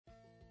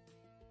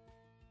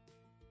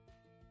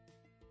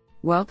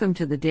Welcome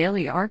to the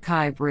Daily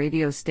Archive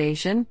radio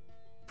station,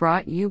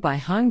 brought you by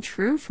Hung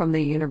Tru from the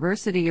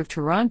University of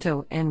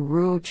Toronto and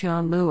Ruo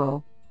Chan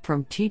Luo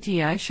from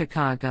TTI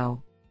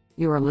Chicago.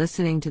 You are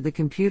listening to the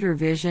Computer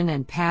Vision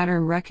and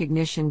Pattern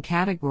Recognition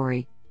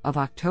category of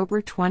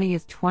October 20,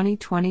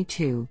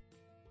 2022.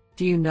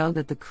 Do you know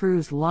that the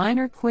cruise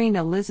liner Queen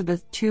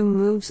Elizabeth II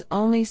moves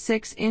only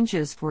 6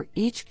 inches for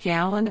each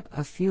gallon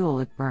of fuel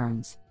it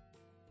burns?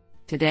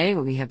 Today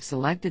we have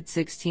selected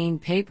 16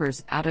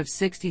 papers out of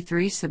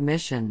 63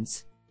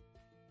 submissions.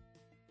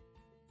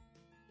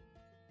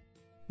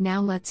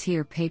 Now let's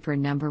hear paper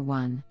number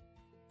 1.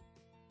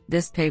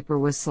 This paper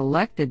was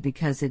selected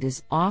because it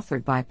is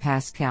authored by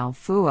Pascal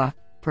Fua,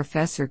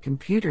 Professor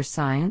Computer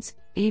Science,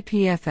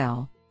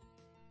 EPFL.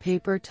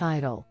 Paper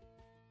title: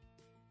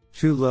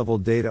 Two-level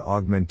data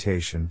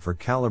augmentation for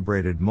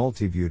calibrated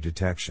multiview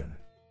detection.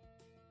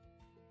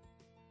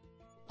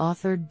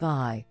 Authored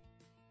by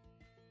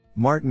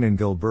Martin and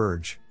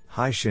Gilberge,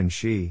 Haixin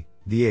Shi,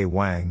 Da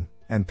Wang,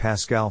 and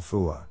Pascal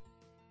Fua.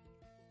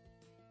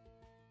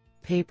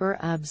 Paper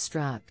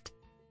abstract: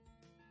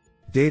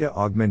 Data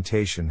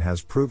augmentation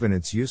has proven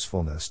its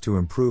usefulness to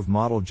improve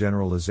model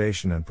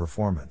generalization and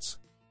performance.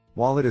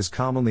 While it is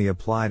commonly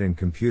applied in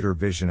computer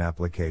vision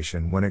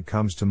application when it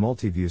comes to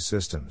multiview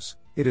systems,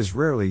 it is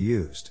rarely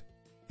used.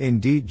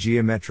 Indeed,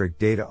 geometric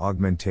data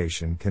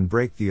augmentation can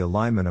break the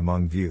alignment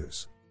among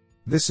views.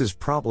 This is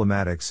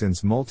problematic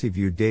since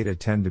multiview data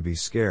tend to be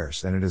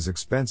scarce and it is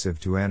expensive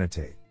to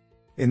annotate.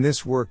 In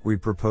this work we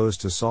propose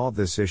to solve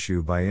this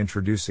issue by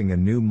introducing a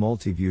new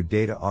multiview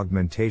data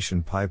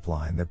augmentation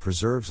pipeline that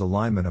preserves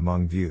alignment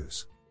among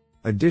views.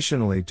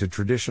 Additionally to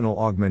traditional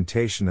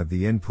augmentation of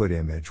the input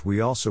image,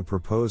 we also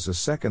propose a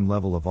second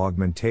level of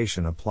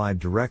augmentation applied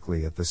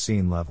directly at the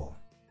scene level.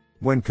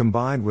 When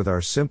combined with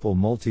our simple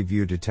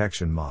multiview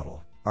detection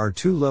model, our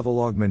two-level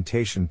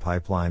augmentation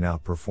pipeline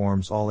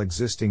outperforms all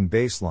existing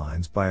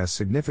baselines by a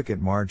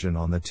significant margin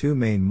on the two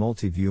main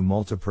multiview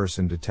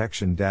multiperson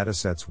detection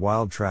datasets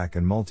WildTrak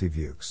and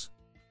Multivuex.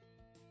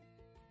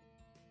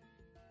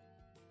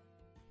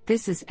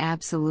 This is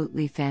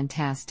absolutely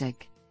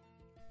fantastic.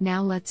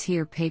 Now let's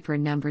hear paper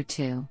number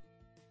 2.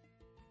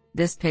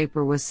 This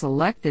paper was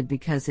selected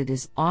because it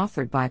is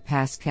authored by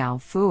Pascal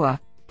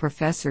Fua,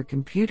 Professor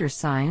Computer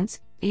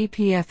Science,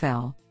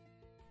 EPFL.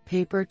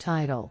 Paper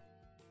title: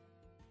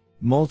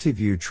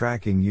 Multiview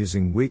tracking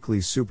using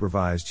weakly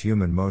supervised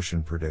human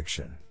motion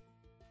prediction.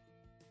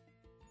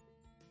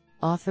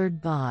 Authored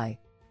by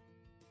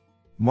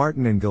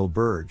Martin and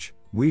Gilberge,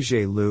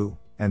 Weijie Liu,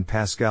 and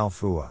Pascal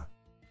Fua.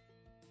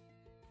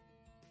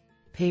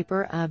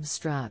 Paper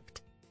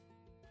abstract: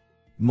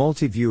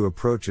 Multiview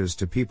approaches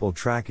to people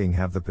tracking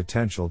have the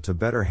potential to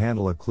better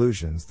handle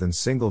occlusions than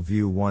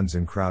single-view ones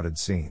in crowded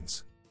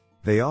scenes.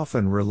 They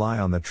often rely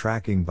on the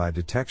tracking by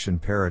detection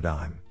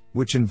paradigm,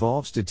 which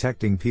involves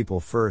detecting people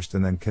first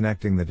and then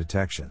connecting the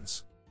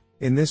detections.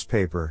 In this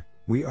paper,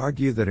 we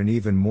argue that an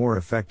even more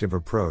effective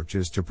approach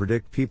is to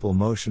predict people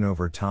motion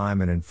over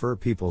time and infer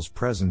people's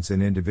presence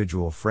in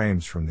individual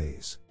frames from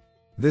these.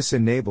 This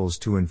enables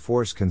to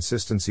enforce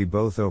consistency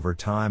both over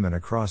time and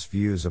across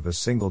views of a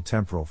single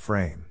temporal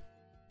frame.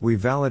 We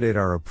validate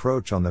our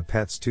approach on the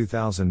PETS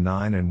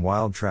 2009 and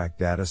WildTrak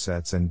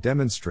datasets and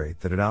demonstrate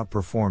that it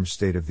outperforms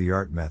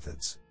state-of-the-art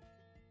methods.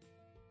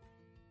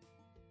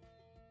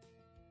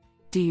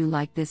 Do you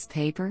like this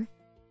paper?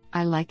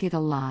 I like it a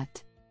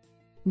lot.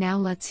 Now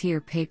let's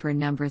hear paper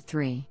number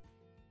 3.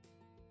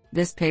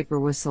 This paper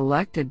was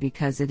selected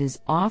because it is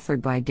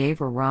authored by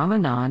Deva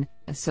Ramanan,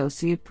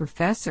 Associate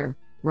Professor,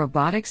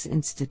 Robotics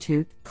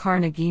Institute,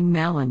 Carnegie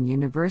Mellon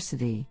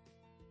University.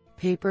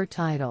 Paper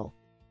title: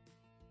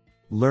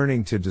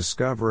 Learning to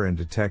discover and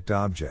detect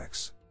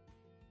objects.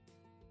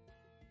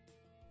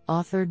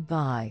 Authored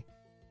by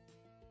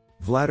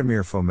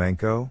Vladimir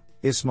Fomenko,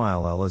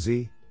 Ismail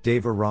Elazi,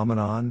 Deva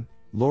Ramanan,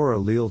 Laura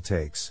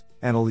Leal-Takes,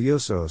 and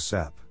Ilyoso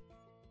Osep.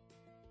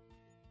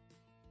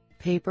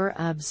 Paper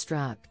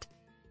abstract: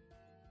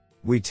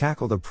 We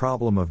tackle the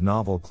problem of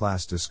novel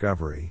class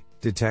discovery,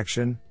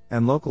 detection,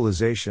 and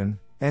localization,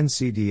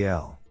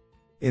 NCDL.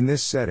 In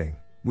this setting,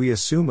 we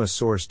assume a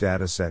source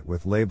dataset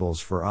with labels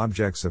for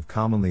objects of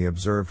commonly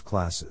observed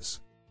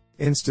classes.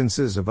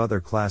 Instances of other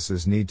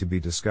classes need to be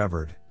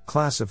discovered,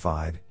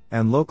 classified,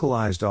 and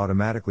localized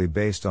automatically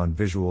based on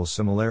visual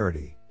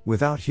similarity,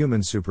 without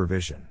human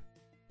supervision.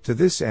 To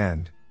this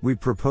end, we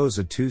propose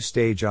a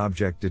two-stage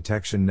object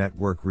detection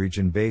network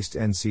region-based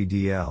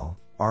NCDL,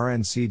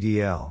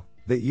 RNCDL,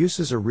 that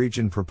uses a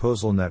region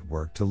proposal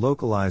network to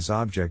localize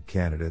object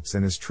candidates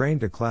and is trained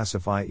to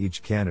classify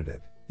each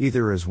candidate,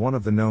 either as one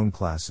of the known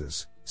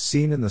classes,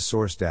 seen in the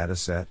source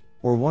dataset,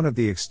 or one of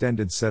the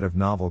extended set of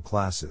novel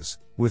classes,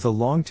 with a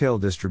long-tail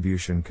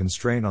distribution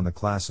constraint on the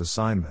class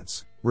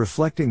assignments,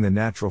 reflecting the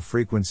natural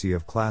frequency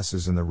of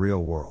classes in the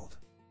real world.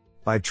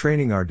 By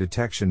training our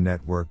detection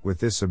network with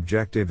this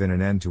objective in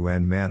an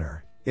end-to-end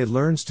manner, it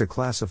learns to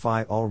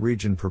classify all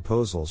region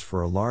proposals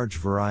for a large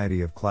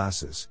variety of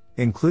classes,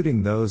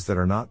 including those that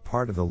are not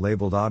part of the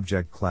labeled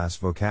object class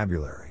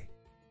vocabulary.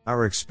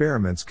 Our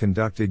experiments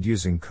conducted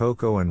using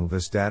COCO and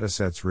LVIS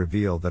datasets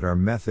reveal that our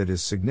method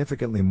is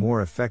significantly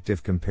more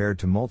effective compared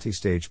to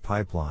multi-stage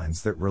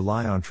pipelines that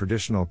rely on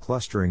traditional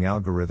clustering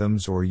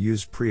algorithms or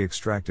use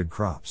pre-extracted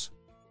crops.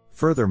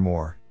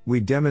 Furthermore, we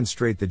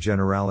demonstrate the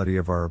generality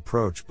of our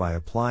approach by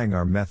applying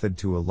our method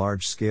to a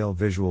large-scale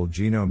visual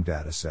genome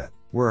dataset,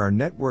 where our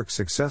network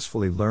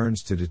successfully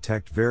learns to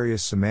detect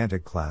various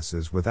semantic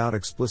classes without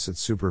explicit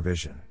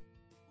supervision.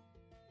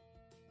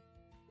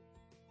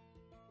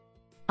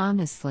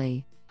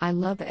 Honestly, I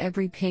love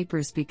every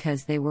papers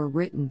because they were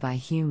written by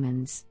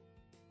humans.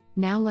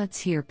 Now let's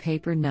hear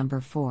paper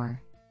number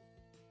 4.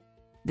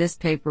 This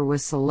paper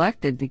was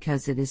selected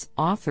because it is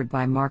authored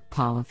by Mark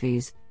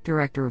Pollifes,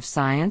 Director of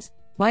Science,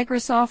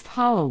 Microsoft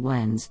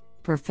HoloLens,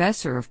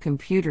 Professor of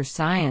Computer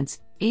Science,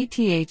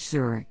 ETH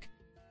Zurich.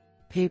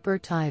 Paper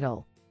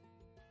title: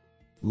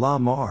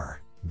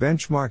 LaMAR,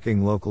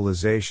 Benchmarking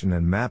Localization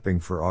and Mapping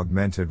for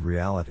Augmented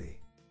Reality.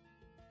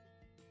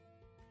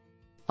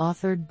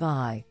 Authored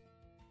by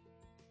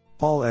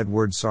Paul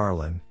Edward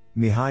Sarlin,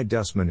 Mihai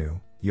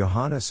Dusmanu,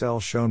 Johannes L.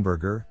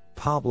 Schoenberger,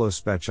 Pablo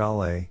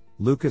Speciale,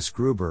 Lucas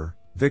Gruber,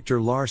 Victor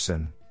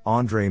Larson,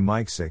 Andrei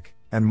Meixik,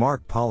 and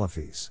Mark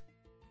Pollifes.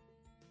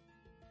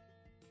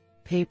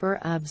 Paper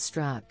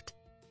abstract: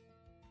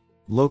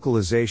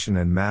 Localization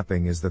and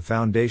mapping is the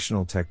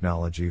foundational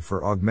technology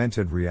for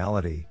augmented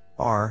reality,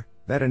 AR,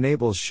 that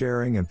enables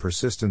sharing and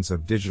persistence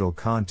of digital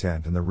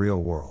content in the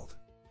real world.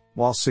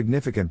 While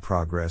significant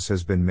progress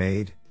has been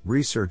made,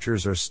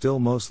 researchers are still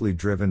mostly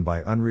driven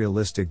by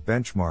unrealistic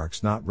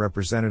benchmarks not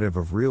representative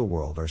of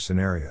real-world AR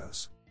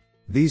scenarios.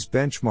 These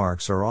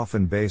benchmarks are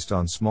often based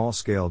on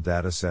small-scale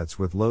datasets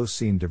with low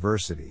scene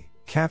diversity,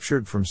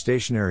 captured from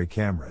stationary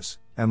cameras,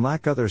 and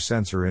lack other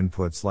sensor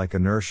inputs like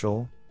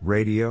inertial,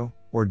 radio,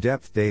 or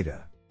depth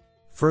data.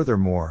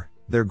 Furthermore,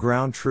 their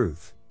ground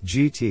truth,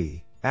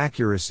 GT,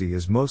 accuracy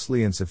is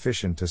mostly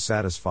insufficient to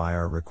satisfy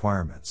our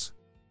requirements.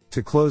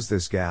 To close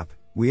this gap,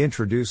 we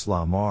introduce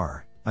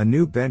LaMAR, a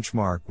new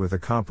benchmark with a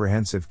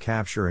comprehensive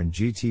capture and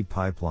GT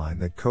pipeline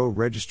that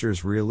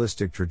co-registers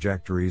realistic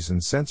trajectories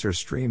and sensor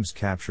streams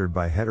captured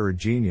by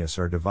heterogeneous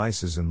AR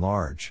devices in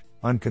large,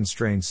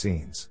 unconstrained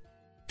scenes.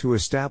 To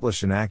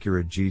establish an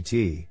accurate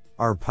GT,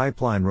 our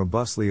pipeline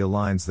robustly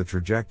aligns the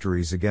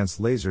trajectories against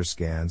laser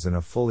scans in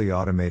a fully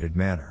automated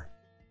manner.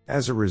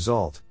 As a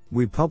result,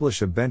 we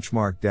publish a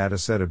benchmark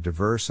dataset of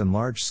diverse and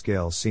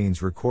large-scale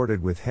scenes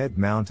recorded with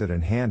head-mounted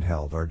and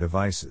handheld AR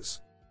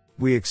devices.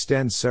 We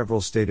extend several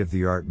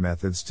state-of-the-art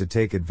methods to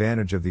take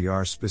advantage of the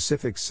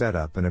AR-specific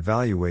setup and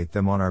evaluate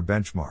them on our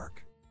benchmark.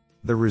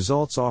 The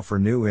results offer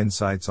new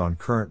insights on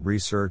current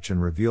research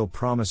and reveal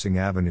promising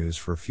avenues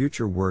for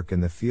future work in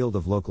the field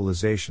of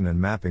localization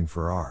and mapping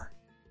for AR.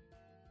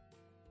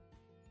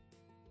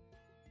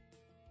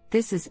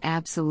 This is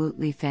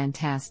absolutely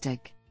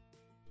fantastic.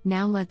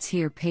 Now let's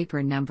hear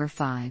paper number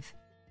 5.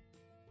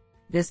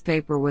 This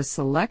paper was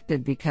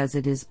selected because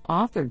it is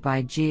authored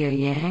by Jia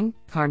Yang,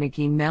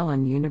 Carnegie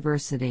Mellon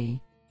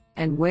University,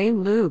 and Wei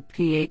Lu,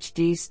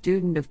 PhD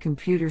student of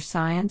Computer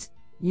Science,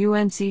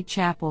 UNC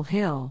Chapel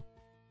Hill.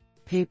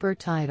 Paper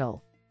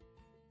title: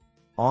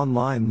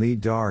 Online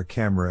LiDAR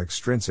Camera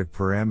Extrinsic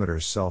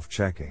Parameters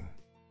Self-Checking.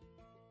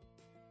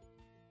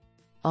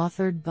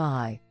 Authored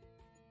by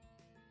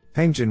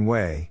Pengjin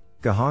Wei,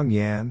 Gahong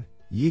Yan,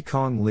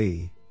 Yikong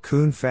Li,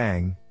 Kun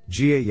Fang,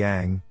 Jia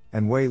Yang,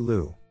 and Wei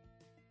Lu.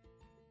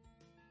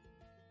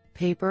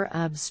 Paper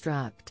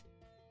abstract: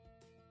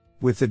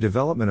 With the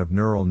development of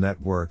neural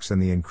networks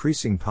and the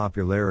increasing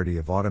popularity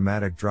of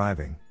automatic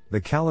driving,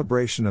 the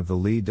calibration of the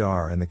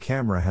LiDAR and the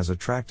camera has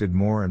attracted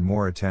more and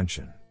more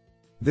attention.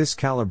 This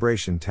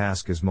calibration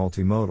task is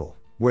multimodal,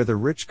 where the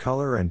rich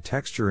color and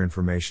texture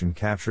information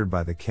captured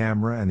by the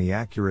camera and the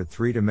accurate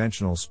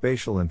three-dimensional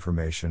spatial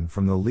information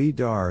from the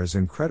LiDAR is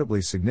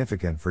incredibly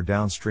significant for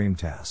downstream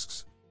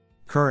tasks.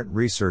 Current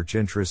research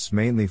interests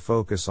mainly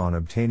focus on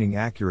obtaining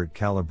accurate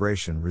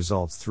calibration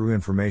results through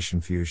information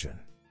fusion.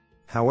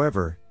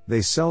 However,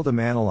 they seldom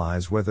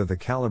analyze whether the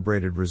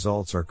calibrated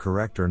results are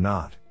correct or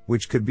not,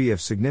 which could be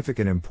of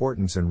significant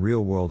importance in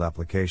real-world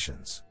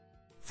applications.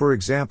 For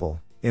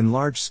example, in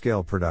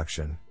large-scale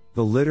production,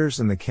 the lidars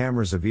and the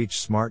cameras of each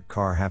smart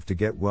car have to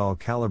get well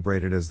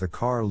calibrated as the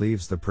car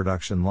leaves the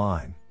production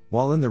line,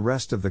 while in the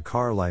rest of the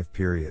car life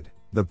period,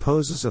 the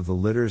poses of the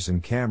lidars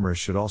and cameras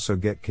should also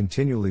get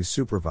continually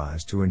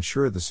supervised to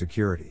ensure the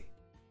security.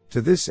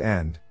 To this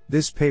end,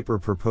 this paper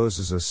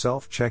proposes a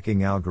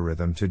self-checking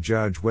algorithm to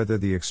judge whether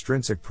the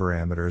extrinsic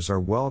parameters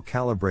are well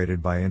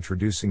calibrated by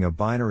introducing a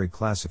binary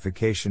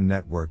classification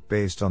network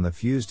based on the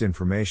fused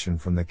information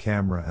from the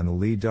camera and the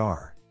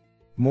LiDAR.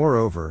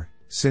 Moreover,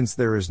 since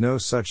there is no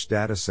such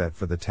dataset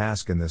for the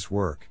task in this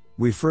work,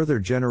 we further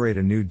generate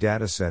a new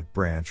dataset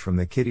branch from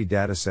the KITTI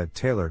dataset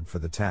tailored for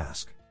the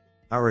task.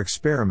 Our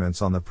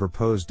experiments on the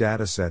proposed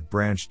dataset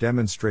branch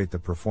demonstrate the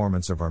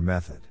performance of our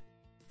method.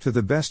 To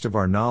the best of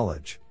our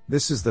knowledge,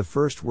 this is the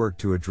first work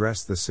to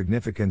address the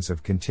significance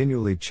of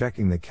continually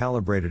checking the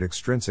calibrated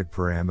extrinsic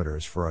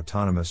parameters for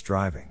autonomous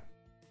driving.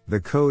 The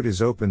code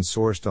is open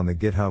sourced on the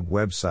GitHub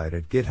website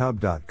at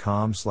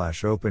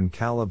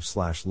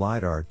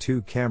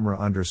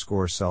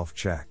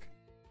github.com/opencalib/lidar2camera_self-check.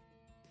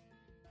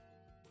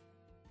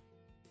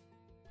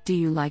 Do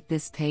you like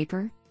this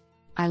paper?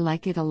 I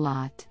like it a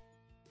lot.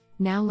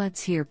 Now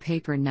let's hear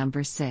paper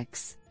number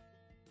 6.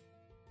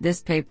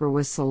 This paper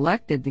was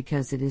selected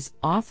because it is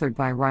authored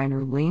by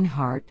Rainer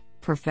Lienhardt,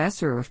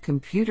 Professor of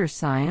Computer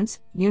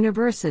Science,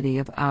 University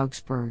of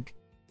Augsburg.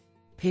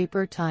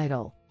 Paper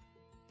title: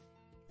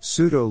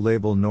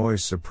 Pseudo-label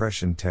noise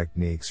suppression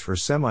techniques for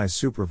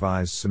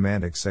semi-supervised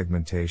semantic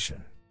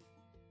segmentation.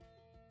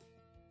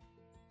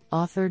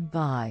 Authored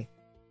by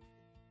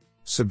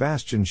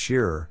Sebastian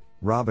Scherer,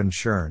 Robin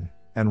Schern,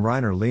 and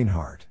Rainer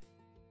Lienhardt.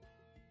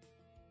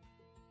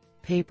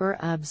 Paper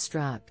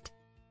abstract: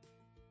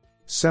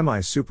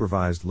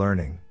 Semi-supervised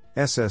learning,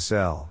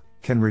 SSL,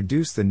 can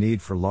reduce the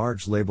need for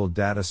large labeled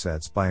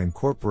datasets by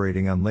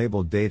incorporating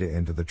unlabeled data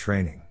into the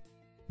training.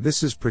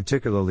 This is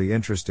particularly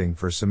interesting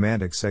for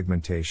semantic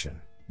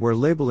segmentation, where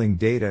labeling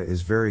data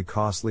is very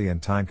costly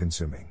and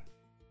time-consuming.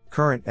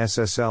 Current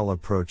SSL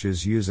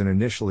approaches use an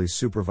initially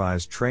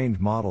supervised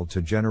trained model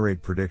to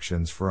generate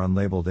predictions for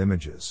unlabeled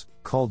images,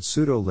 called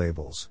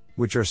pseudo-labels,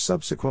 which are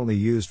subsequently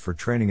used for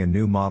training a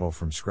new model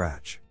from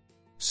scratch.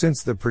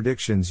 Since the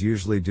predictions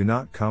usually do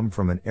not come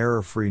from an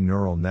error-free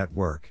neural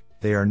network,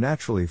 they are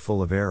naturally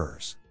full of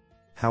errors.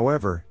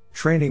 However,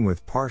 training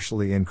with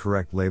partially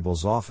incorrect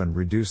labels often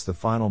reduce the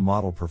final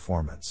model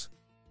performance.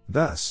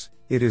 Thus,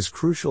 it is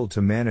crucial to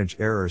manage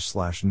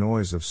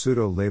errors/noise of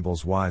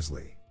pseudo-labels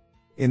wisely.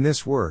 In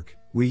this work,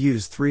 we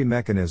use 3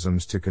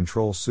 mechanisms to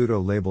control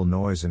pseudo-label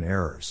noise and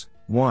errors.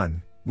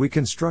 1. We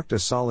construct a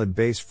solid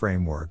base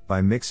framework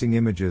by mixing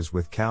images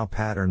with cow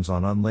patterns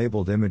on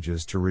unlabeled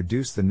images to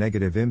reduce the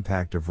negative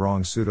impact of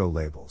wrong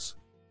pseudo-labels.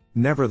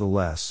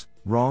 Nevertheless,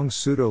 wrong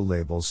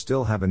pseudo-labels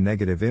still have a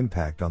negative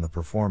impact on the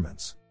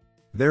performance.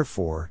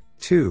 Therefore,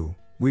 2.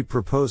 We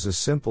propose a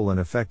simple and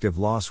effective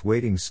loss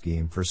weighting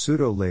scheme for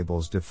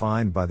pseudo-labels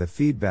defined by the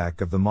feedback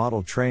of the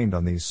model trained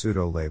on these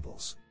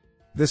pseudo-labels.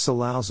 This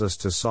allows us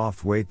to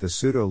soft weight the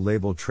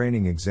pseudo-label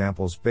training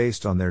examples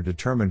based on their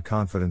determined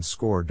confidence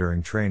score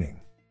during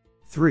training.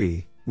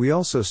 3. We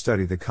also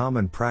study the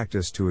common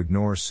practice to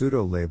ignore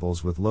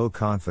pseudo-labels with low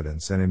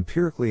confidence and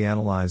empirically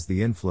analyze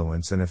the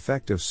influence and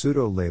effect of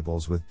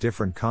pseudo-labels with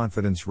different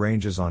confidence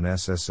ranges on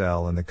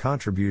SSL and the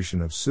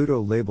contribution of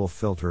pseudo-label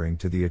filtering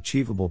to the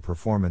achievable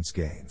performance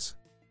gains.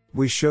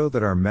 We show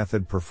that our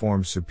method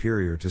performs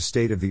superior to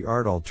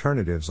state-of-the-art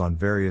alternatives on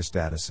various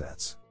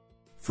datasets.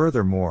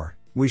 Furthermore,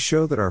 we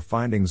show that our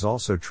findings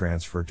also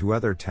transfer to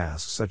other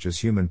tasks such as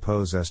human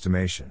pose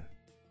estimation.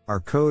 Our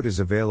code is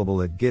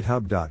available at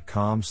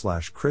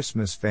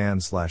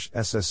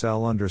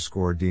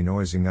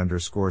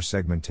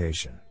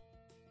github.com/christmasfan/SSL_denoising_segmentation.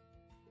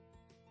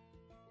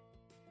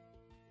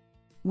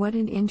 What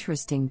an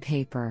interesting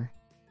paper.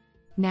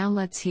 Now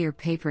let's hear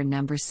paper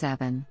number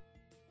 7.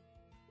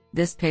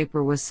 This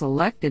paper was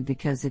selected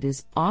because it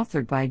is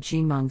authored by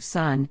Jimeng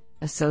Sun,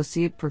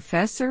 Associate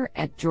Professor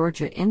at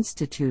Georgia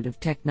Institute of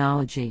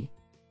Technology.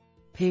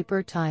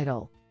 Paper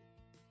title: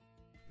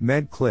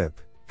 MedClip,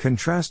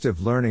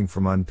 Contrastive Learning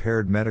from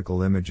Unpaired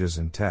Medical Images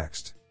and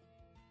Text.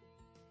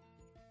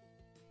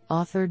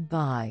 Authored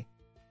by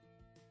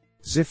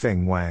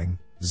Zifeng Wang,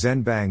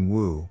 Zhenbang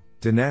Wu,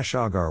 Dinesh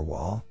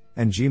Agarwal,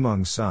 and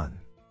Jimeng Sun.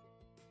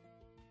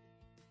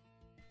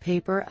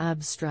 Paper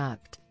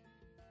abstract: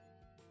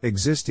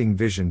 Existing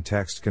vision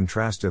text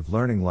contrastive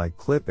learning like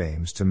CLIP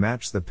aims to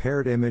match the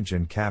paired image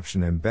and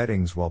caption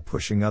embeddings while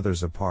pushing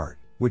others apart,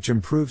 which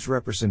improves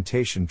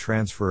representation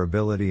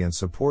transferability and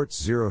supports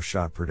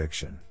zero-shot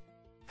prediction.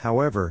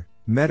 However,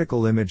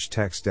 medical image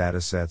text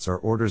datasets are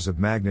orders of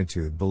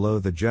magnitude below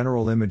the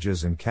general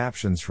images and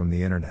captions from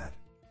the internet.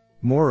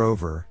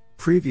 Moreover,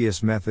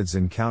 previous methods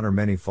encounter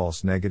many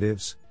false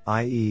negatives,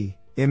 i.e.,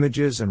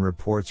 images and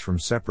reports from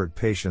separate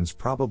patients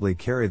probably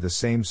carry the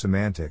same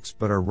semantics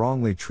but are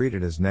wrongly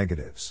treated as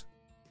negatives.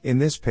 In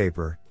this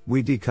paper,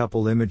 we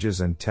decouple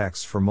images and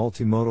texts for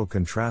multimodal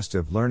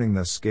contrastive learning,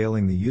 thus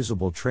scaling the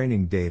usable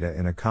training data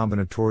in a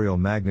combinatorial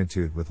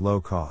magnitude with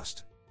low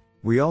cost.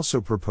 We also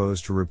propose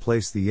to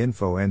replace the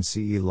info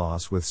NCE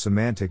loss with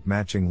semantic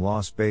matching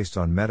loss based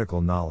on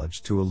medical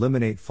knowledge to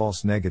eliminate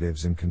false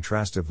negatives in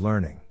contrastive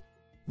learning.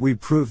 We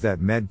prove that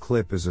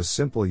MedClip is a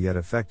simple yet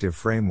effective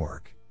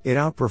framework. It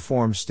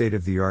outperforms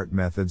state-of-the-art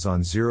methods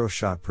on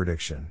zero-shot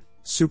prediction,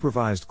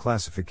 supervised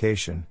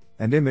classification,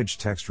 and image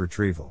text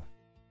retrieval.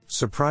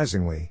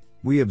 Surprisingly,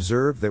 we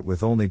observe that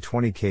with only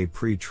 20K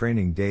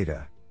pre-training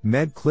data,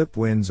 MedClip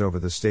wins over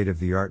the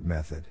state-of-the-art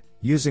method,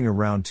 using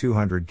around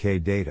 200K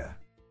data.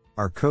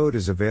 Our code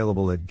is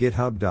available at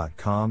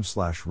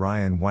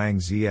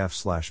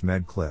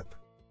github.com/ryanwangzf/medclip.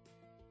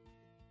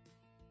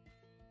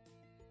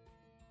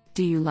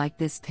 Do you like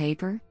this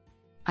paper?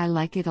 I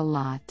like it a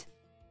lot.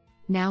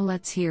 Now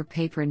let's hear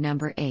paper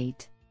number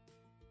 8.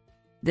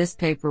 This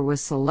paper was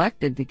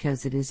selected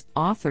because it is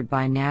authored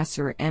by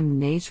Nasser M.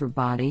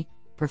 Nasrabadi,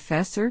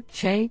 Professor,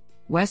 Che,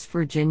 West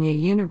Virginia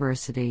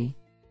University.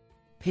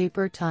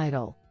 Paper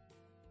title: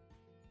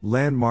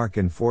 Landmark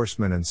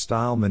Enforcement and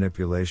Style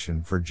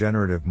Manipulation for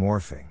Generative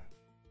Morphing.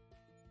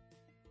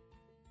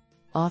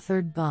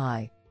 Authored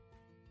by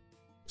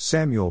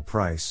Samuel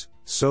Price,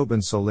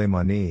 Sobhan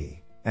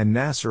Soleimani, and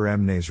Nasser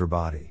M.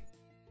 Nazarbati.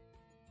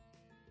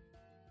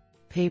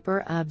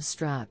 Paper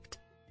abstract.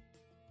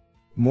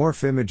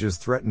 Morph images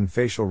threaten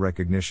facial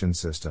recognition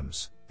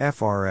systems,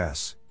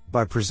 FRS,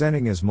 by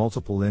presenting as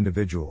multiple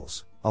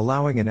individuals,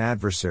 allowing an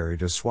adversary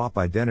to swap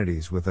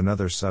identities with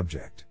another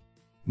subject.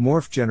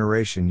 Morph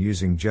generation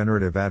using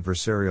generative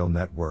adversarial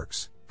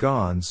networks,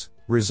 GANs,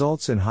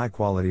 results in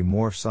high-quality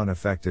morphs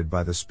unaffected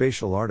by the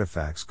spatial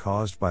artifacts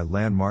caused by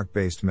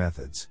landmark-based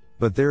methods,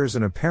 but there is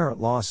an apparent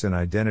loss in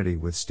identity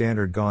with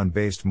standard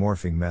GAN-based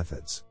morphing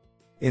methods.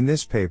 In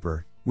this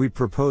paper, we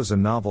propose a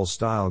novel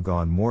style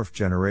GAN morph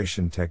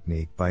generation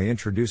technique by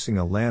introducing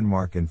a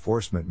landmark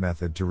enforcement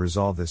method to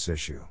resolve this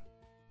issue.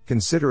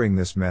 Considering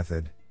this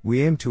method,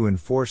 we aim to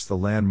enforce the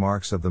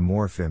landmarks of the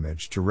morph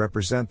image to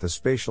represent the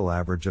spatial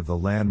average of the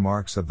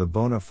landmarks of the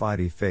bona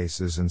fide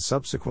faces and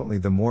subsequently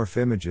the morph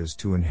images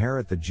to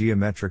inherit the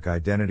geometric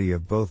identity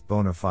of both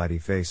bona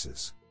fide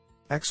faces.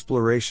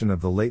 Exploration of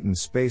the latent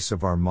space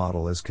of our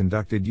model is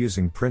conducted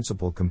using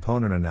principal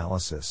component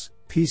analysis,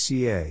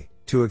 PCA,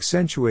 to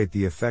accentuate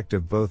the effect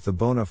of both the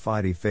bona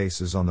fide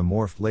faces on the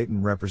morphed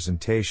latent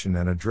representation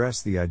and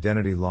address the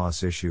identity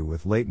loss issue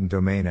with latent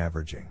domain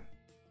averaging.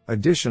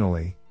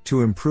 Additionally,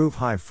 to improve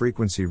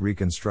high-frequency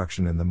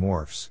reconstruction in the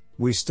morphs,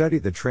 we study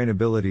the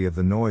trainability of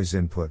the noise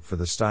input for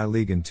the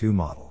StyleGAN 2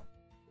 model.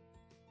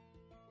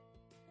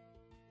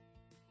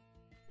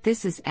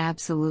 This is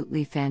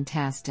absolutely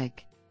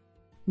fantastic.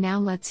 Now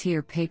let's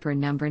hear paper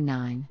number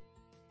 9.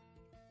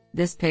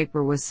 This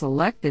paper was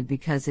selected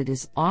because it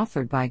is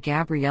authored by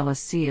Gabriela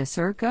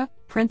Ciasurca,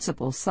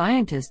 Principal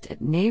Scientist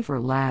at Naver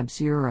Labs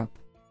Europe.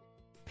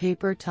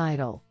 Paper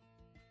title: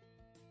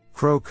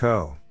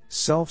 CRO-CO,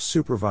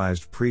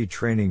 Self-Supervised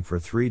Pre-Training for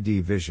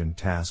 3D Vision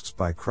Tasks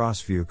by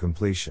Cross-View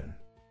Completion.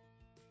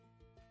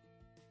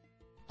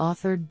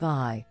 Authored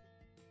by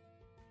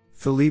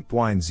Philippe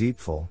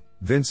Wijn-Zietvel,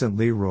 Vincent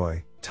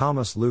Leroy,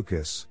 Thomas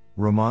Lucas,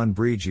 Roman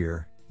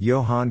Brigier,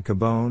 Johan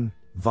Cabone,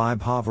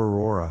 Vaibhav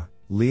Arora,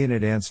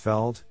 Leonid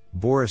Ansfeld,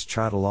 Boris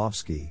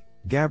Chytalovsky,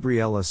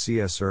 Gabriela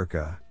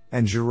Ciasurca,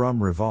 and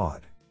Jérôme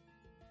Rivaud.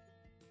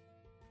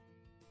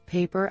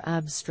 Paper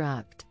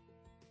abstract.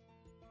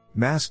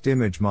 Masked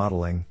image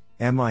modeling,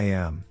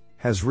 MIM,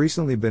 has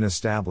recently been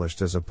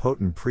established as a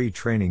potent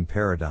pre-training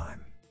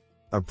paradigm.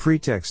 A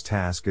pretext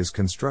task is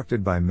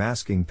constructed by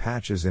masking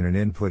patches in an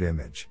input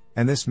image,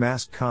 and this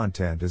masked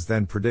content is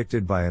then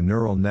predicted by a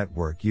neural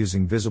network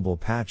using visible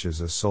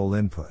patches as sole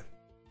input.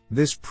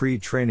 This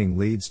pre-training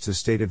leads to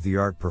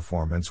state-of-the-art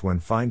performance when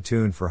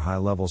fine-tuned for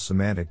high-level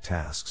semantic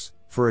tasks,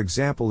 for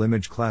example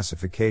image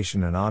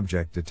classification and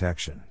object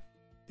detection.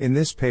 In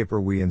this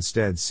paper we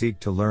instead seek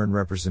to learn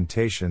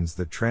representations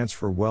that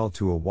transfer well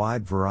to a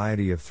wide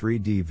variety of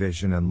 3D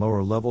vision and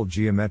lower-level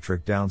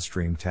geometric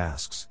downstream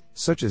tasks,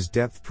 such as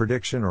depth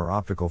prediction or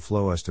optical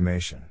flow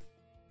estimation.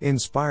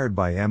 Inspired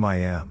by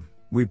MIM,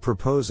 we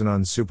propose an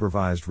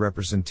unsupervised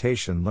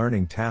representation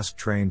learning task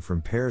trained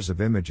from pairs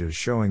of images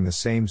showing the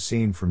same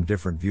scene from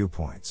different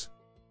viewpoints.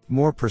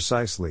 More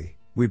precisely,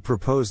 we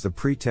propose the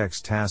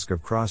pretext task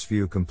of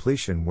cross-view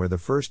completion where the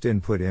first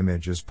input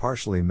image is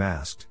partially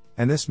masked,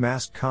 and this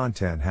masked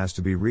content has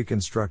to be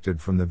reconstructed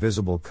from the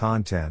visible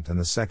content and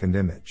the second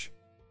image.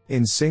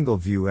 In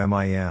single-view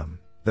MIM,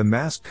 the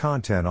masked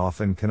content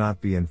often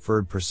cannot be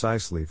inferred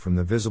precisely from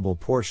the visible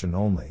portion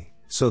only,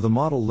 so the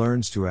model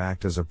learns to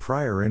act as a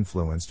prior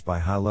influenced by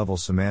high-level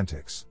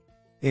semantics.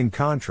 In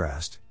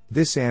contrast,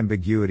 this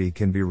ambiguity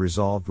can be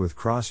resolved with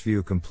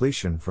cross-view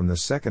completion from the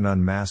second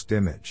unmasked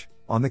image,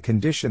 on the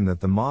condition that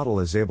the model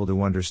is able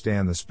to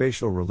understand the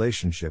spatial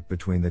relationship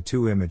between the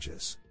two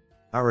images.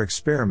 Our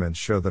experiments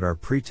show that our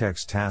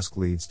pretext task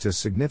leads to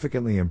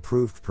significantly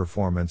improved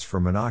performance for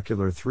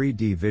monocular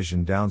 3D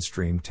vision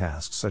downstream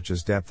tasks such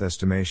as depth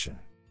estimation.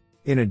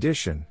 In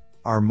addition,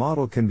 our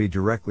model can be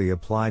directly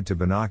applied to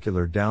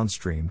binocular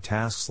downstream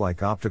tasks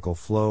like optical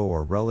flow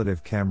or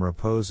relative camera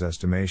pose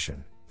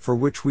estimation, for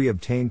which we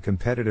obtain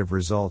competitive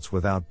results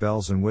without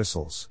bells and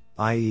whistles,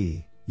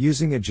 i.e.,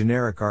 using a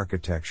generic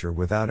architecture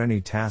without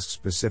any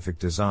task-specific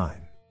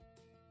design.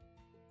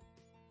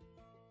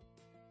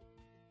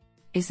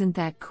 Isn't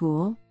that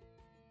cool?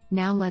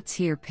 Now let's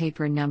hear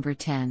paper number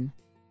 10.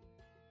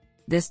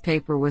 This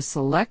paper was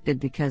selected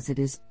because it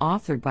is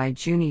authored by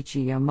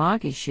Junichi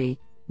Yamagishi,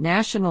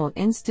 National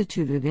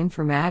Institute of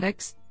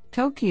Informatics,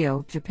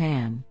 Tokyo,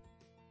 Japan.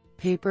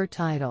 Paper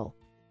title: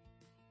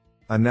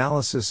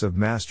 Analysis of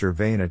Master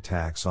Vein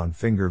Attacks on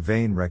Finger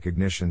Vein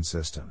Recognition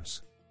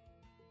Systems.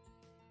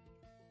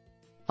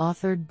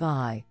 Authored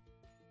by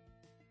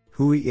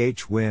Hui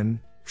H. Win,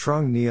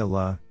 Trung Nia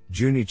La,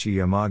 Junichi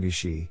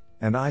Yamagishi,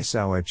 and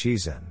Isao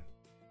Echizen.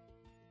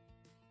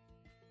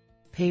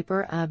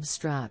 Paper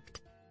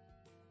abstract.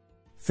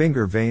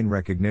 Finger vein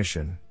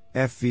recognition,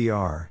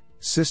 FVR,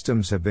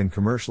 systems have been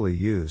commercially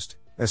used,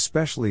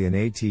 especially in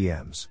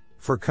ATMs,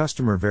 for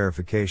customer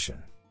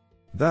verification.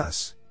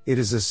 Thus, It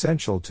is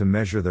essential to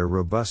measure their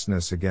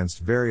robustness against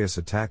various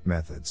attack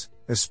methods,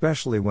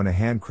 especially when a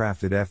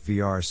handcrafted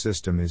FVR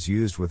system is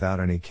used without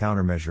any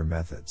countermeasure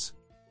methods.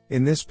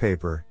 In this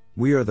paper,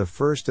 we are the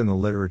first in the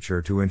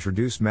literature to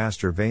introduce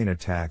master vein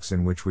attacks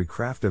in which we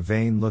craft a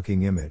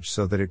vein-looking image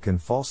so that it can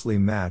falsely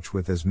match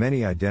with as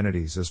many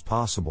identities as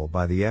possible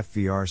by the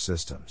FVR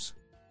systems.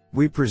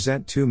 We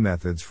present two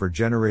methods for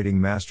generating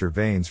master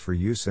veins for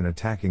use in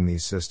attacking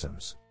these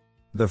systems.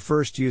 The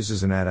first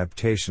uses an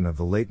adaptation of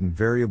the latent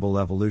variable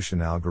evolution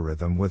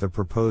algorithm with a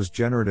proposed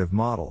generative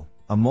model,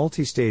 a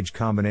multi-stage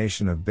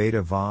combination of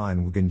beta-VA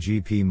and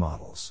WGN-GP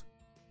models.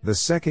 The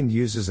second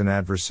uses an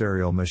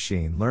adversarial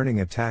machine learning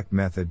attack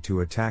method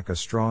to attack a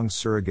strong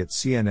surrogate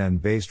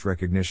CNN-based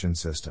recognition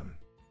system.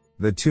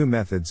 The two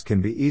methods can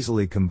be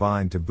easily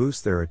combined to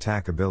boost their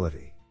attack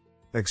ability.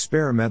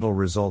 Experimental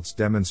results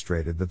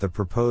demonstrated that the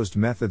proposed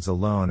methods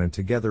alone and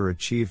together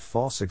achieved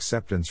false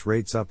acceptance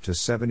rates up to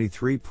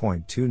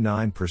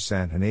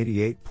 73.29% and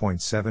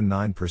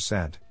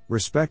 88.79%,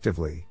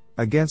 respectively,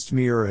 against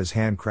Miura's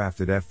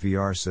handcrafted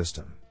FVR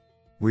system.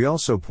 We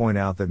also point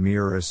out that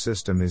Miura's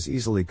system is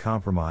easily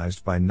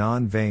compromised by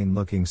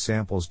non-vein-looking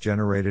samples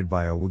generated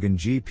by a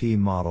WGN-GP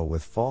model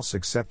with false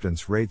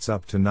acceptance rates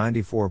up to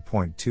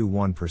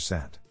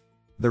 94.21%.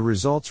 The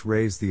results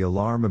raise the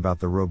alarm about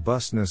the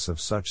robustness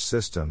of such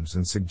systems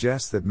and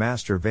suggest that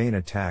master vein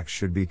attacks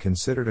should be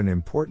considered an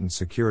important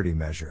security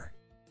measure.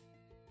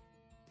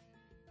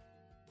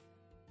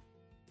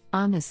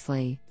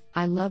 Honestly,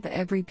 I love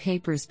every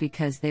papers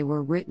because they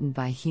were written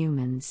by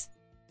humans.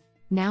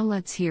 Now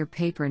let's hear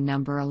paper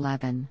number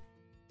 11.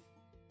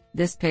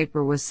 This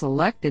paper was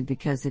selected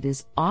because it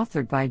is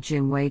authored by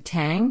Jinwei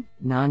Tang,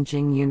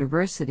 Nanjing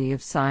University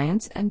of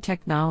Science and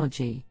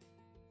Technology.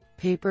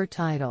 Paper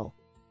title: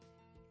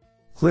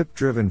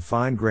 Clip-driven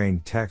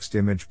fine-grained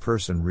text-image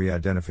person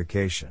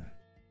re-identification.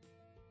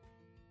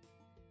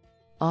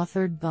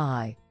 Authored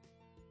by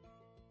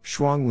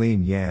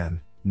Shuanglin Yan,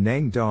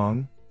 Neng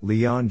Dong,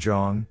 Lian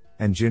Zhang,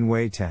 and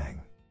Jinwei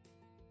Tang.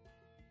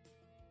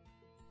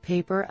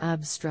 Paper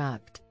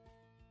abstract: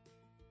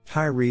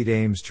 TyRead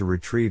aims to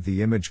retrieve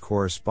the image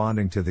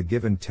corresponding to the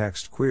given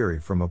text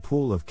query from a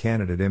pool of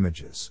candidate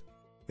images.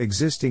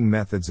 Existing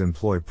methods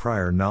employ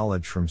prior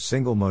knowledge from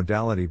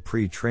single-modality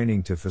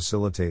pre-training to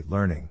facilitate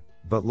learning,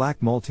 but lack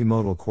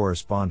multimodal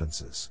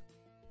correspondences.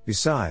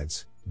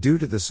 Besides, due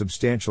to the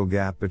substantial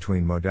gap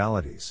between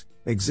modalities,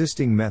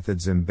 existing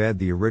methods embed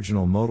the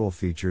original modal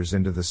features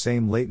into the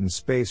same latent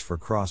space for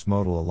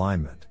cross-modal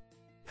alignment.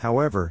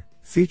 However,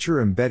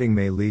 feature embedding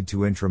may lead to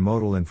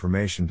intramodal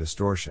information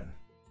distortion.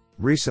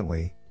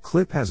 Recently,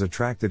 CLIP has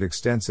attracted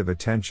extensive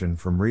attention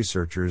from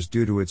researchers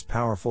due to its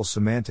powerful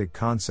semantic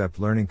concept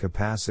learning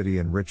capacity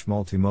and rich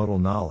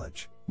multimodal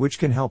knowledge, which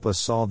can help us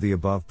solve the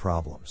above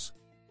problems.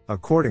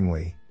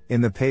 Accordingly, in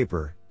the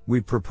paper,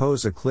 we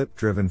propose a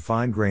clip-driven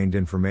fine-grained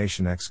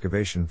information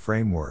excavation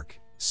framework,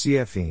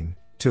 CFIN,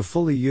 to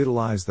fully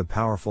utilize the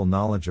powerful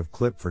knowledge of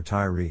CLIP for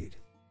TyRead.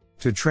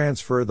 To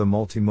transfer the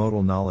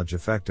multimodal knowledge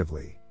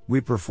effectively, we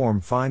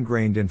perform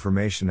fine-grained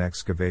information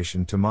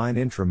excavation to mine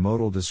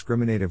intramodal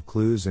discriminative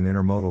clues and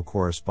intermodal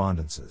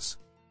correspondences.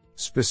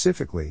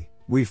 Specifically,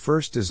 we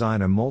first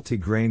design a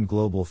multi-grain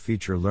global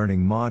feature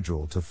learning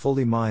module to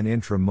fully mine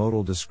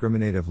intramodal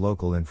discriminative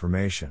local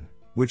information,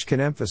 which can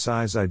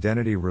emphasize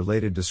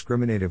identity-related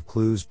discriminative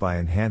clues by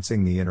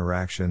enhancing the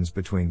interactions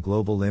between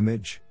global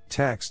image,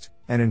 text,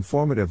 and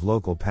informative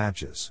local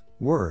patches,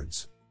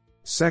 words.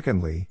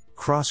 Secondly,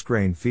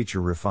 cross-grain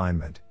feature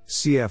refinement,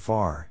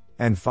 CFR,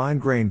 and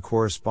fine-grain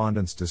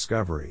correspondence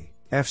discovery,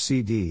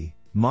 FCD,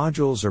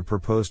 modules are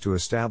proposed to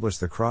establish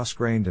the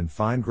cross-grained and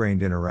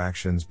fine-grained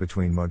interactions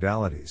between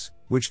modalities,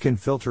 which can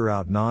filter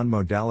out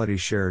non-modality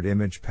shared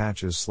image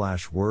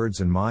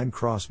patches/words and mine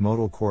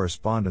cross-modal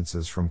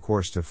correspondences from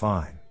coarse to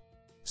fine.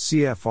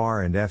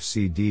 CFR and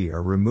FCD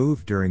are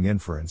removed during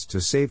inference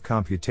to save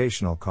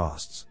computational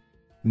costs.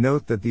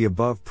 Note that the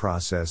above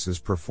process is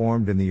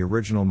performed in the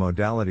original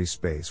modality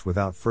space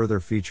without further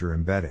feature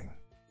embedding.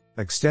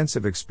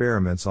 Extensive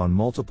experiments on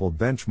multiple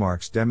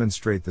benchmarks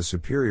demonstrate the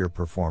superior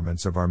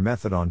performance of our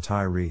method on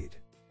TyRead.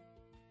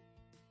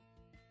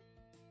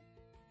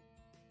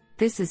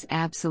 This is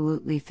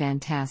absolutely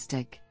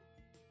fantastic.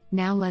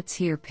 Now let's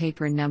hear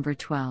paper number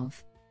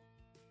 12.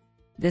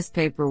 This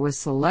paper was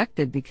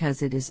selected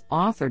because it is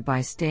authored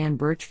by Stan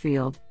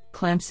Birchfield,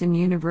 Clemson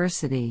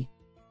University.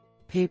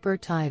 Paper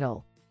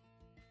title: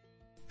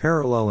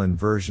 Parallel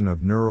inversion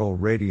of neural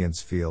radiance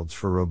fields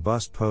for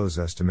robust pose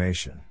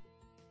estimation.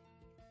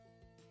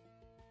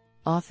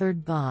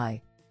 Authored by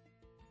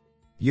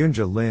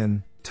Yunja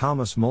Lin,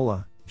 Thomas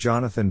Mulla,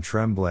 Jonathan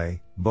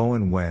Tremblay,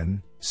 Bowen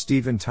Wen,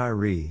 Stephen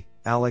Tyree,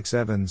 Alex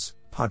Evans,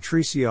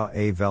 Patricia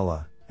A.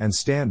 Vela, and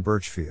Stan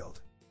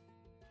Birchfield.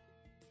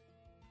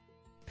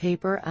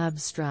 Paper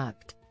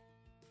abstract: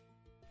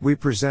 We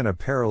present a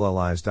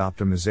parallelized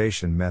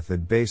optimization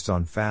method based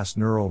on fast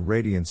neural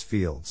radiance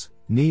fields,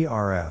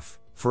 NIRF,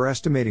 for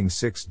estimating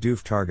 6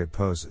 DOOF target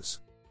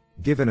poses.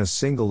 Given a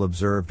single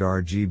observed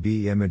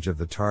RGB image of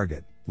the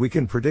target, We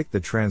can predict the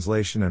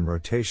translation and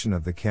rotation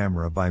of the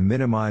camera by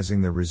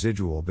minimizing the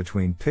residual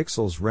between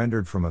pixels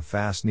rendered from a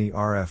FastNI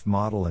RF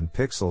model and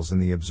pixels in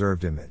the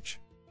observed image.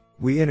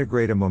 We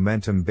integrate a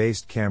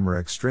momentum-based camera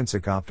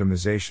extrinsic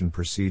optimization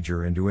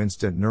procedure into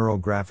instant neural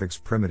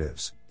graphics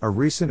primitives, a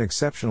recent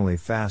exceptionally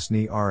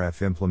FastNI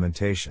RF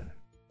implementation.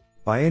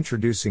 By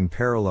introducing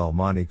parallel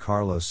Monte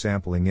Carlo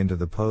sampling into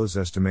the pose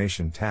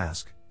estimation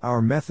task,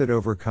 our method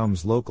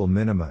overcomes local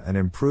minima and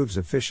improves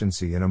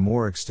efficiency in a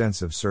more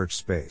extensive search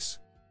space.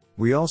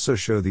 We also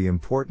show the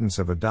importance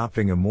of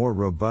adopting a more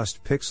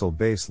robust pixel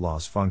base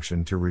loss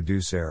function to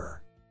reduce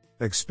error.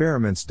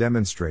 Experiments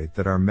demonstrate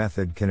that our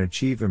method can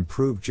achieve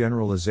improved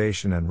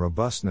generalization and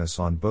robustness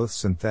on both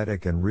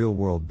synthetic and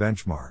real-world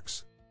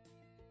benchmarks.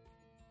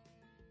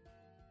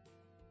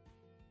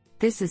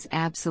 This is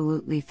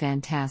absolutely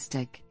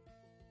fantastic.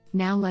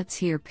 Now let's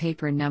hear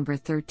paper number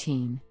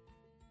 13.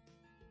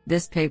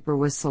 This paper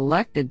was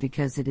selected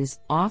because it is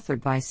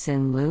authored by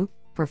Xin Liu,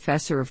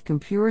 Professor of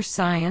Computer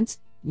Science,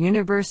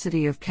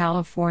 University of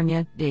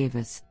California,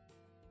 Davis.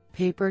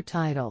 Paper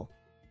title: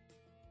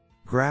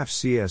 Graph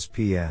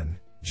CSPN,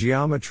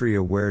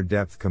 Geometry-Aware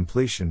Depth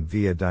Completion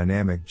via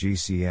Dynamic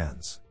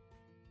GCNs.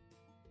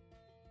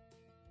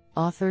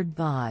 Authored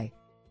by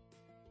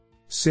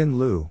Xin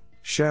Liu,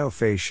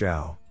 Xiaofei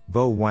Xiao,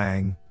 Bo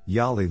Wang,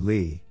 Yali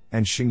Li,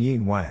 and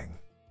Xingyin Wang.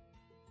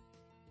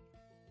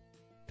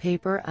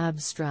 Paper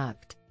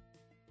abstract: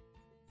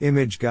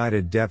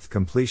 Image-guided depth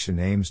completion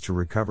aims to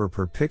recover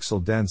per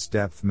pixel dense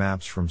depth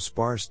maps from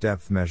sparse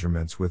depth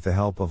measurements with the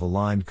help of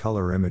aligned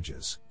color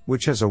images,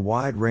 which has a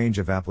wide range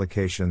of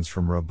applications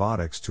from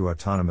robotics to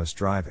autonomous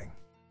driving.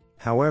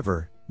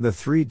 However, the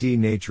 3D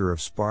nature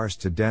of sparse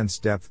to dense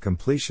depth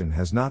completion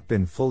has not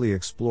been fully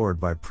explored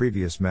by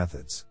previous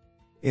methods.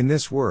 In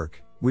this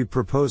work, we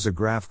propose a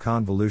graph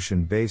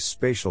convolution-based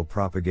spatial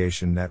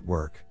propagation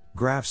network,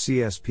 Graph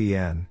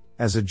CSPN,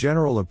 as a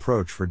general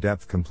approach for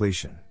depth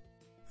completion.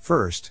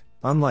 First,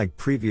 unlike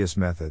previous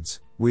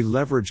methods, we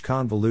leverage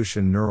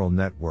convolution neural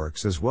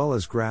networks as well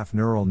as graph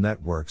neural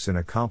networks in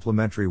a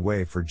complementary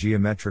way for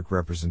geometric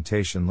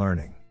representation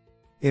learning.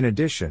 In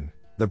addition,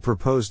 the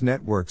proposed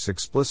networks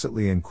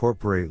explicitly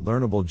incorporate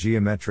learnable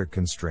geometric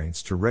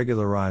constraints to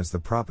regularize the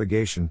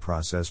propagation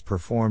process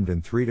performed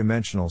in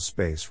three-dimensional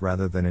space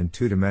rather than in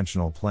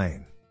two-dimensional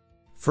plane.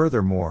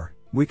 Furthermore,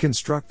 we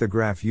construct the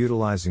graph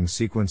utilizing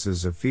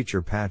sequences of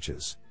feature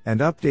patches,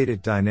 and update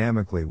it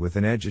dynamically with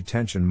an edge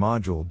attention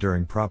module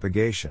during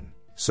propagation,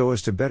 so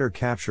as to better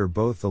capture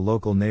both the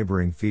local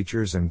neighboring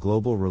features and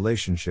global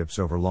relationships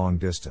over long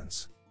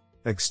distance.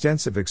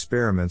 Extensive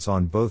experiments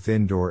on both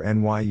indoor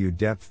NYU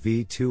Depth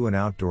v2 and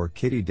outdoor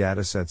KITTI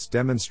datasets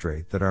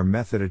demonstrate that our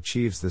method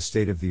achieves the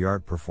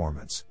state-of-the-art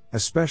performance,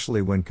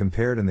 especially when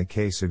compared in the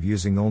case of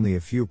using only a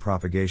few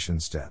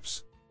propagation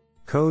steps.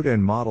 Code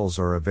and models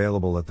are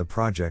available at the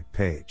project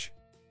page.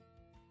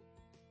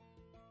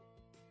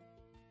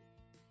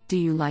 Do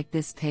you like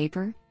this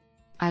paper?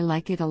 I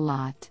like it a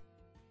lot.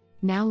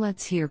 Now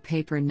let's hear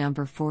paper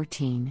number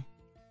 14.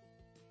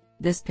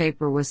 This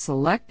paper was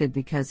selected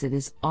because it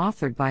is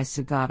authored by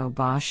Sugata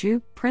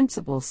Bashu,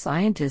 Principal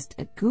Scientist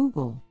at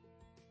Google.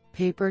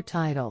 Paper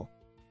title: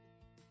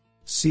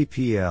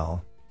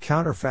 CPL,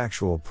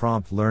 Counterfactual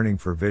Prompt Learning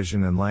for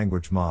Vision and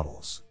Language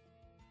Models.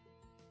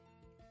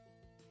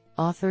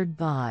 Authored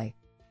by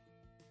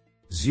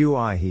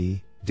Zhuai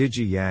He,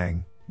 Diji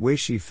Yang,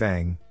 Weishi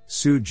Feng,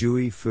 Su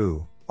Jui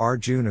Fu,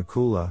 Arjun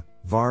Akula,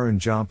 Varun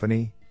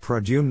Jampani,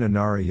 Pradyumna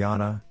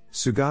Narayana,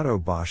 Sugata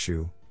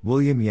Bashu,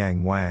 William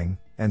Yang Wang,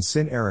 and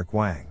Sin Eric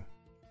Wang.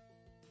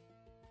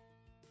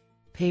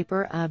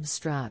 Paper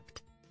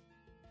abstract: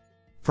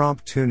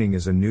 Prompt tuning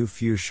is a new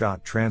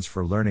few-shot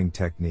transfer learning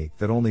technique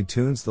that only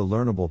tunes the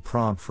learnable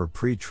prompt for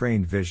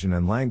pre-trained vision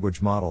and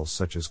language models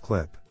such as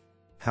CLIP.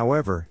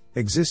 However,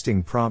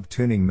 existing prompt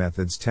tuning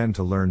methods tend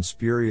to learn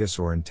spurious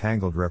or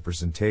entangled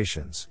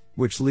representations,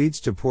 which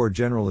leads to poor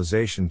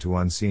generalization to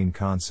unseen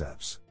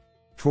concepts.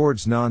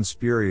 Towards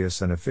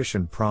non-spurious and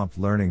efficient prompt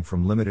learning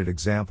from limited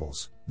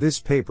examples, this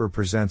paper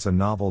presents a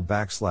novel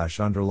 \text p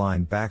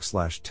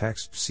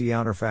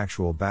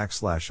counterfactual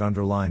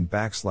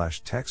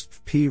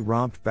 \text p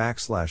prompt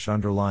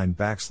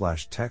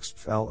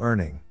text l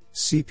learning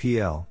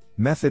CPL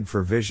method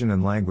for vision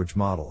and language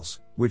models,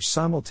 which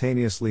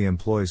simultaneously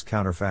employs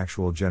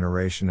counterfactual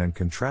generation and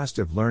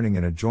contrastive learning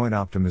in a joint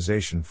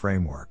optimization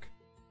framework.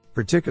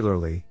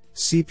 Particularly,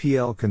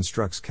 CPL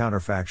constructs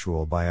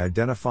counterfactual by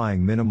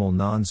identifying minimal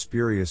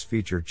non-spurious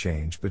feature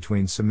change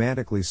between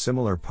semantically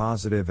similar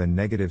positive and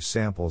negative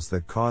samples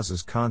that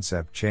causes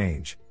concept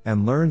change,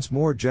 and learns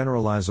more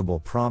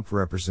generalizable prompt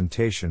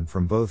representation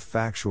from both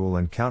factual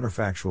and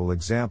counterfactual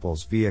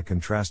examples via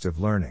contrastive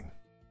learning.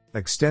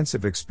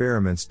 Extensive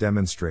experiments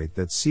demonstrate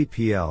that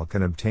CPL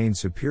can obtain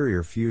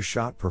superior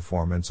few-shot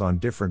performance on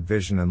different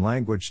vision and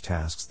language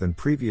tasks than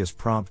previous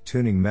prompt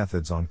tuning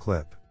methods on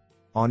CLIP.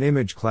 On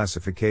image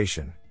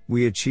classification,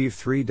 we achieve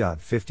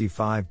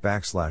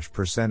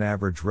 3.55%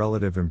 average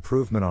relative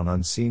improvement on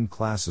unseen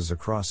classes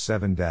across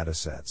 7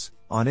 datasets.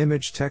 On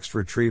image text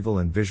retrieval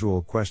and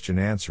visual question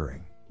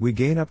answering, we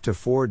gain up to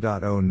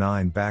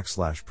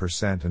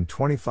 4.09% and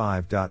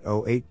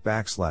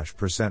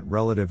 25.08%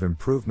 relative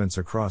improvements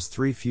across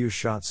 3 few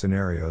shot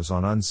scenarios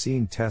on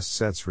unseen test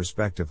sets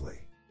respectively.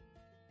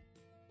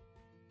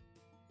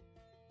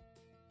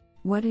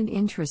 What an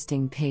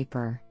interesting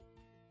paper.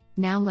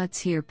 Now let's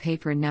hear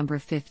paper number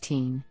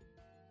 15.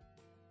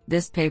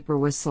 This paper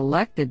was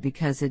selected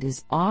because it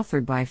is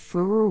authored by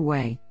Furu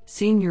Wei,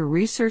 Senior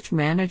Research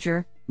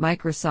Manager,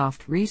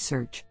 Microsoft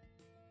Research.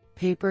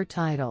 Paper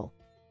title: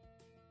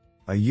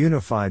 A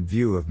Unified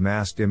View of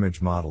Masked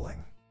Image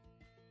Modeling.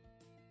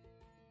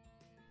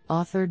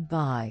 Authored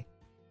by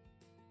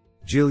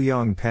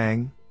Jiliang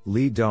Peng,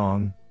 Li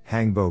Dong,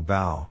 Hangbo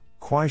Bao,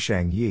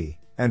 Kuaishang Yi,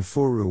 and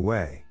Furu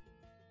Wei.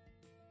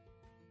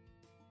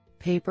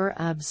 Paper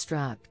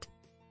abstract: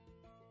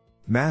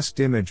 Masked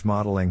image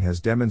modeling has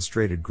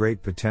demonstrated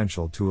great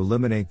potential to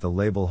eliminate the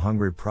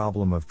label-hungry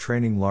problem of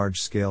training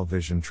large-scale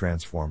vision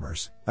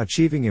transformers,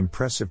 achieving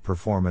impressive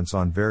performance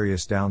on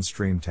various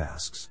downstream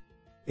tasks.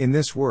 In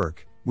this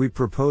work, we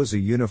propose a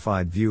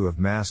unified view of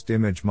masked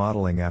image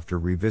modeling after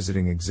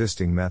revisiting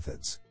existing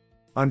methods.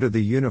 Under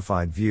the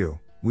unified view,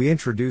 we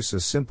introduce a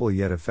simple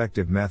yet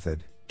effective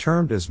method,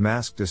 termed as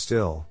mask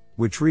distill,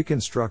 which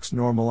reconstructs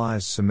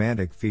normalized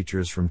semantic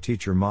features from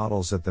teacher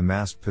models at the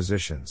masked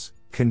positions,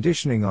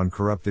 conditioning on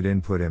corrupted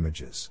input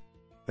images.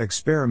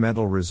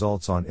 Experimental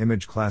results on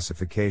image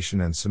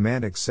classification and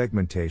semantic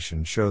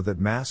segmentation show that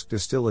mask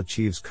distill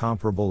achieves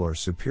comparable or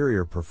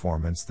superior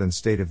performance than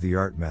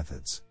state-of-the-art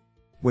methods.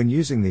 When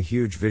using the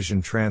Huge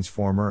Vision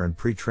Transformer and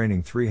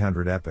pre-training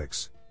 300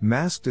 epochs,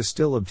 mask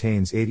distill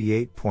obtains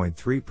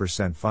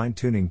 88.3%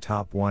 fine-tuning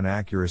top 1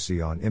 accuracy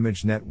on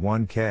ImageNet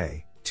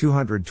 1K,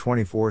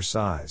 224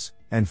 size,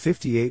 and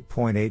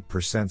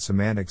 58.8%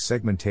 semantic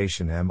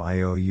segmentation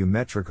MIOU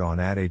metric on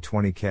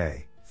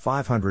ADA20K,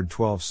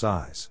 512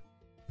 size.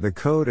 The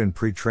code and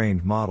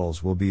pre-trained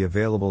models will be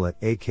available at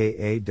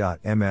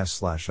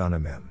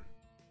aka.ms/unmm.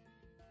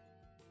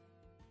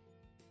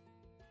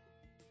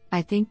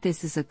 I think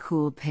this is a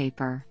cool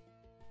paper.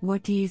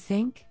 What do you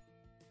think?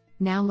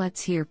 Now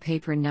let's hear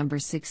paper number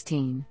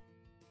 16.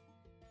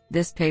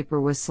 This paper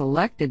was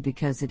selected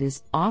because it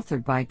is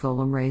authored by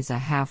Ghulamreza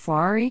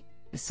Hafwari,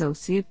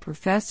 Associate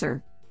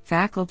Professor,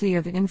 Faculty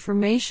of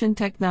Information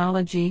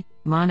Technology,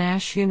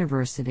 Monash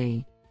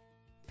University.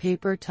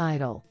 Paper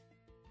title: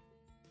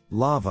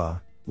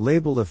 LAVA,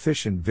 Label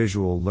Efficient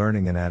Visual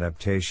Learning and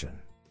Adaptation.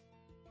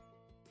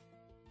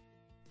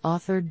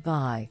 Authored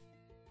by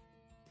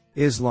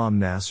Islam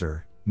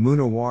Nasser,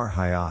 Munawar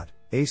Hayat,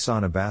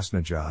 Ahsan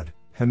Abbasnejad,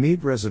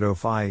 Hamid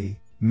Rezadofai,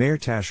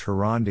 Mehrtash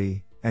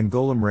Harandi, and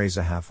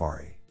Ghulamreza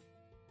Hafwari.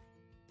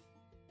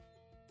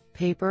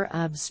 Paper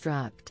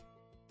abstract: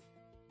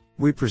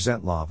 We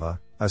present LAVA,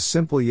 a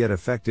simple yet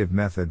effective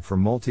method for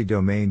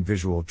multi-domain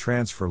visual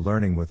transfer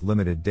learning with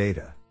limited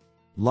data.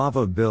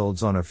 LAVA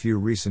builds on a few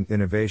recent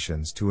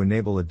innovations to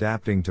enable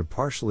adapting to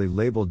partially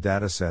labeled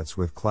datasets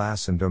with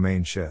class and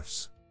domain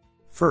shifts.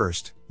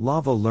 First,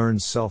 LAVA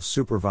learns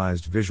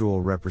self-supervised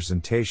visual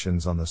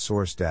representations on the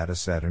source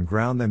dataset and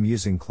ground them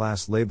using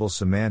class label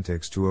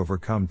semantics to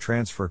overcome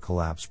transfer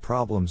collapse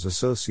problems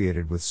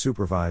associated with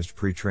supervised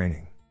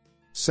pre-training.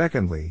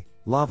 Secondly,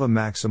 LAVA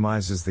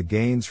maximizes the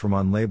gains from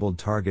unlabeled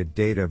target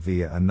data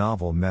via a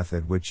novel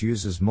method which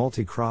uses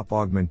multi-crop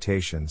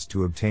augmentations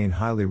to obtain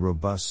highly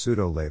robust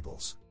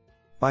pseudo-labels.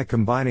 By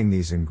combining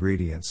these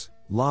ingredients,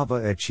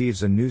 LAVA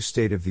achieves a new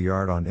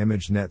state-of-the-art on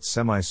ImageNet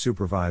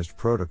semi-supervised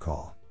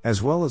protocol,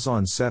 as well as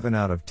on 7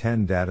 out of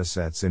 10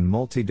 datasets in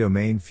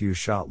multi-domain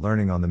few-shot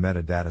learning on the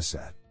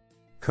metadataset.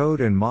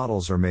 Code and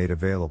models are made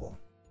available.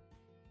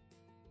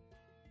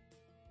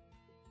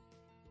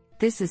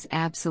 This is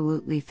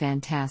absolutely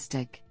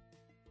fantastic.